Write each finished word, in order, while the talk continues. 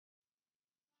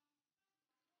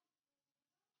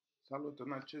Salut!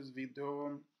 În acest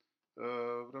video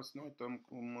vreau să ne uităm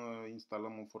cum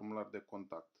instalăm un formular de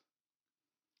contact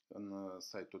în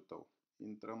site-ul tău.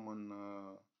 Intrăm în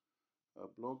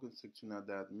blog, în secțiunea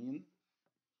de admin.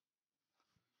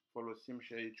 Folosim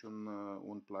și aici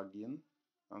un plugin.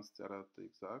 Am să-ți arăt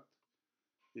exact.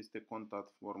 Este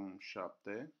Contact Form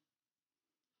 7,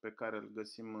 pe care îl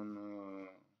găsim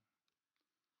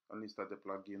în lista de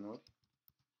pluginuri.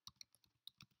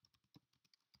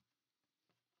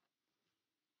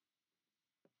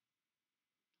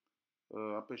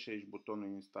 Apeși aici butonul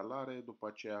instalare, după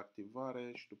aceea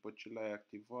activare și după ce l-ai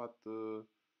activat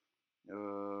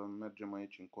mergem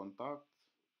aici în contact,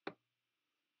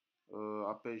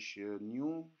 apeși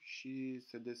new și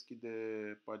se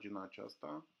deschide pagina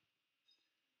aceasta.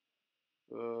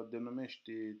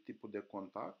 Denumești tipul de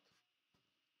contact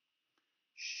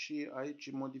și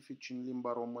aici modifici în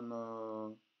limba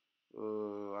română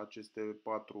aceste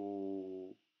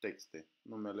 4 texte.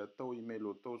 Numele tău,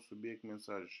 e-mailul tău, subiect,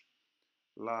 mesaj.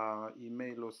 La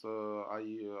e-mail o să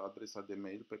ai adresa de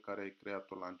mail pe care ai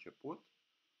creat-o la început,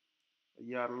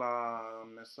 iar la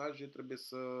mesaje trebuie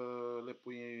să le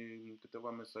pui câteva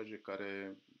mesaje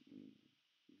care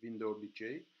vin de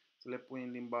obicei, să le pui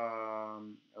în limba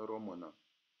română.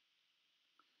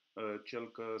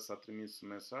 Cel că s-a trimis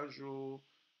mesajul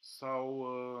sau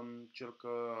cel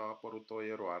că a apărut o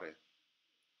eroare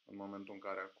în momentul în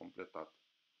care a completat.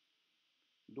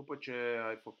 După ce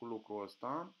ai făcut lucrul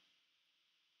ăsta,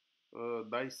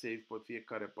 dai save pe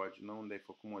fiecare pagină unde ai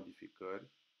făcut modificări,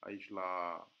 aici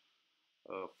la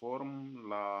form,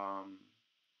 la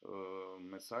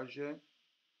mesaje,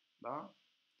 da?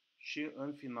 Și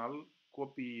în final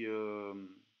copii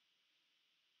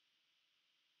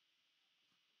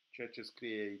ceea ce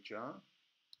scrie aici,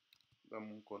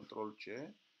 dăm un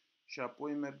Ctrl+C și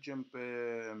apoi mergem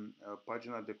pe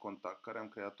pagina de contact care am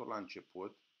creat-o la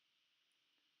început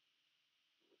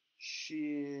și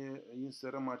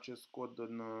inserăm acest cod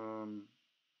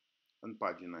în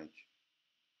pagină aici.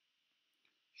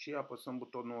 Și apăsăm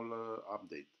butonul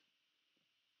Update.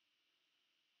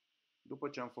 După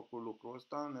ce am făcut lucrul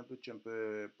ăsta, ne ducem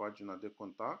pe pagina de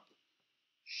contact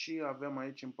și avem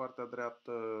aici în partea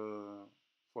dreaptă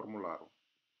formularul.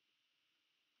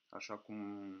 Așa cum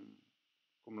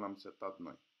l-am setat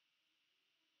noi.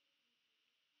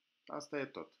 Asta e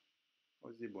tot.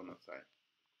 O zi bună să ai!